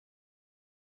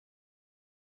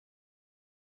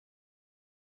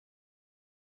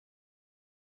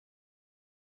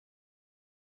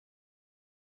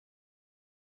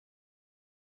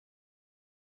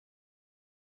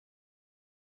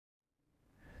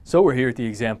So we're here at the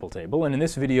example table, and in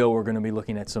this video we're going to be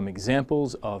looking at some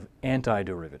examples of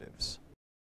antiderivatives.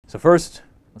 So first,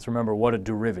 let's remember what a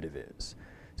derivative is.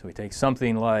 So we take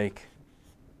something like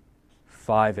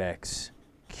 5x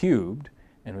cubed,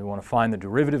 and we want to find the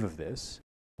derivative of this.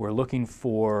 We're looking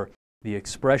for the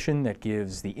expression that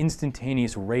gives the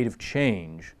instantaneous rate of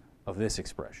change of this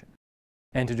expression.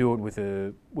 And to do it with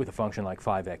a function like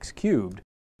 5x cubed,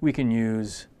 we can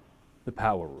use the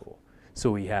power rule. So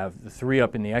we have the 3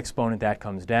 up in the exponent, that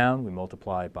comes down, we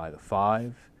multiply it by the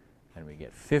 5, and we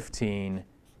get 15x,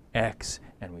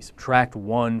 and we subtract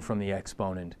 1 from the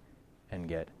exponent and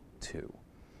get 2.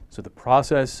 So the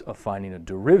process of finding a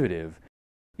derivative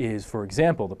is, for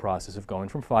example, the process of going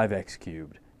from 5x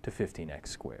cubed to 15x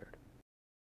squared.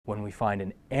 When we find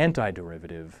an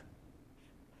antiderivative,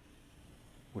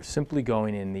 we're simply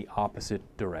going in the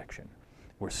opposite direction.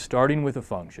 We're starting with a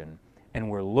function, and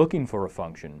we're looking for a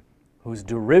function whose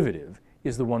derivative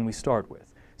is the one we start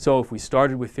with. So if we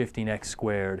started with 15x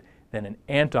squared, then an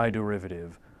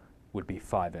antiderivative would be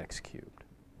 5x cubed.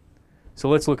 So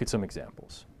let's look at some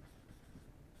examples.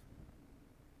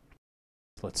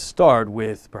 Let's start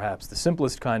with perhaps the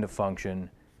simplest kind of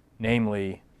function,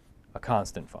 namely a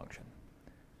constant function.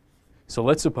 So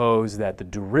let's suppose that the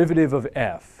derivative of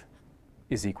f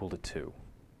is equal to 2.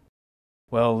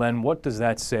 Well, then what does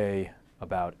that say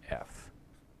about f?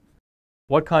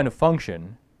 What kind of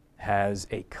function has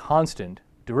a constant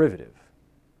derivative?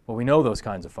 Well, we know those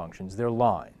kinds of functions. They're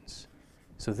lines.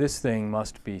 So this thing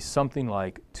must be something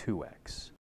like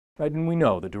 2x. Right? And we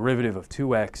know the derivative of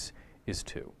 2x is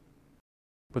 2.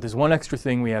 But there's one extra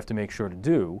thing we have to make sure to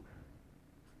do.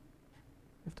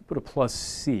 We have to put a plus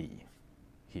c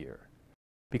here,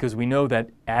 because we know that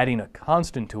adding a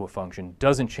constant to a function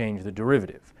doesn't change the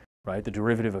derivative. Right? The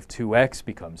derivative of 2x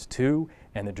becomes 2,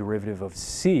 and the derivative of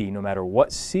c, no matter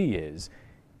what c is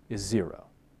 0.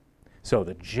 So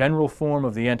the general form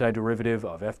of the antiderivative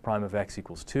of f prime of x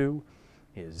equals 2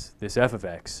 is this f of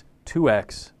x,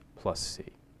 2x plus c.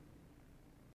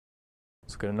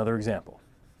 Let's look at another example.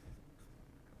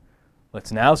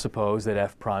 Let's now suppose that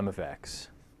f prime of x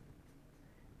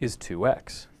is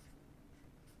 2x.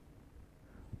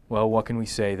 Well, what can we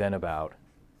say then about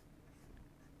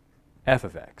f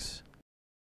of x?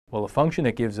 Well, a function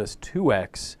that gives us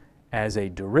 2x as a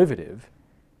derivative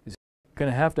is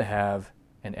going to have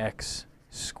an x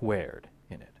squared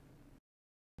in it.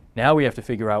 Now we have to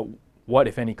figure out what,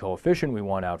 if any, coefficient we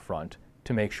want out front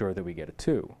to make sure that we get a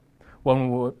 2.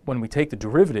 When we take the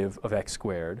derivative of x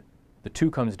squared, the 2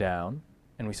 comes down,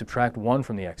 and we subtract 1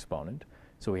 from the exponent,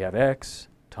 so we have x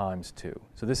times 2.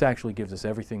 So this actually gives us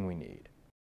everything we need.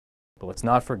 But let's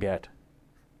not forget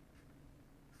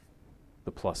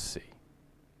the plus c.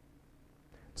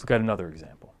 Let's look at another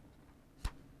example.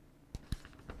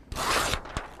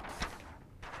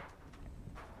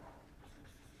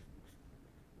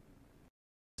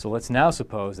 So let's now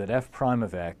suppose that f prime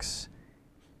of x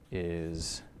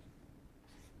is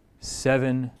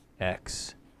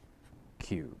 7x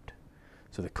cubed.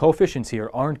 So the coefficients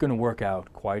here aren't going to work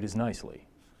out quite as nicely,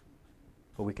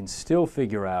 but we can still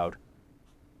figure out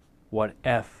what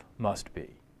f must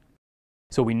be.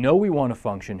 So we know we want a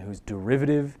function whose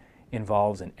derivative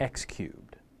involves an x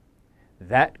cubed.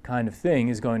 That kind of thing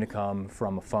is going to come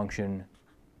from a function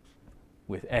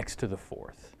with x to the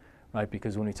 4th, right?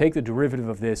 Because when we take the derivative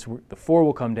of this, the 4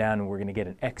 will come down and we're going to get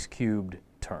an x cubed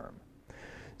term.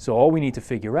 So all we need to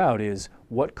figure out is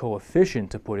what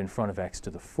coefficient to put in front of x to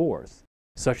the 4th,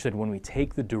 such that when we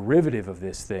take the derivative of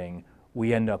this thing,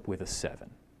 we end up with a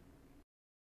 7.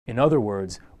 In other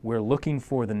words, we're looking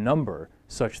for the number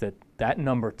such that that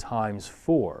number times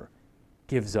 4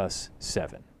 gives us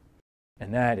 7.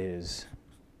 And that is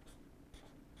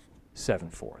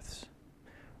 7/4.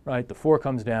 Right? The 4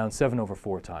 comes down, 7 over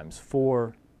 4 times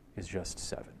 4 is just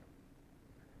 7.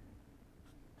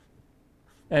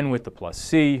 And with the plus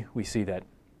c, we see that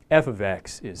f of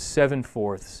x is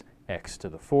 7/4 x to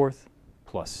the 4th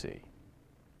plus c.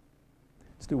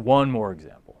 Let's do one more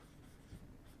example.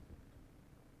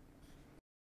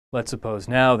 Let's suppose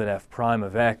now that f prime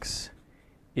of x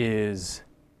is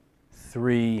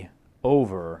 3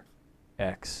 over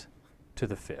x to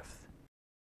the 5th.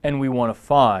 And we want to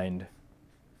find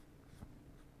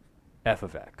f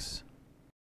of x.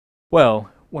 Well,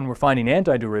 when we're finding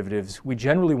antiderivatives, we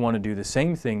generally want to do the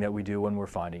same thing that we do when we're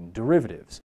finding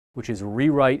derivatives, which is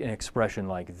rewrite an expression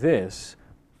like this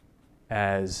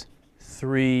as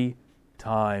 3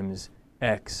 times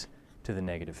x to the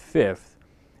negative 5th,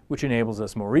 which enables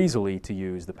us more easily to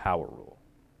use the power rule.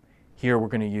 Here we're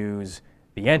going to use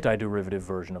the antiderivative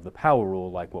version of the power rule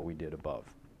like what we did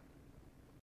above.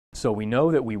 So we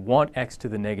know that we want x to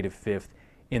the negative 5th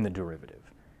in the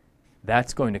derivative.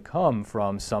 That's going to come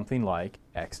from something like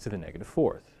x to the negative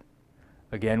fourth.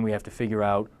 Again, we have to figure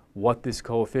out what this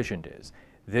coefficient is.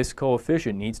 This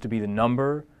coefficient needs to be the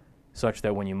number such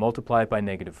that when you multiply it by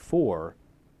negative 4,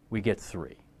 we get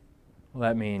 3. Well,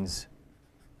 that means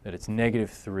that it's negative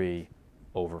 3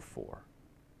 over 4.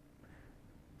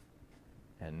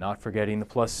 And not forgetting the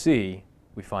plus c,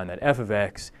 we find that f of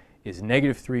x is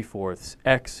negative 3/4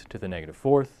 x to the negative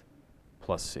fourth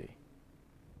plus c.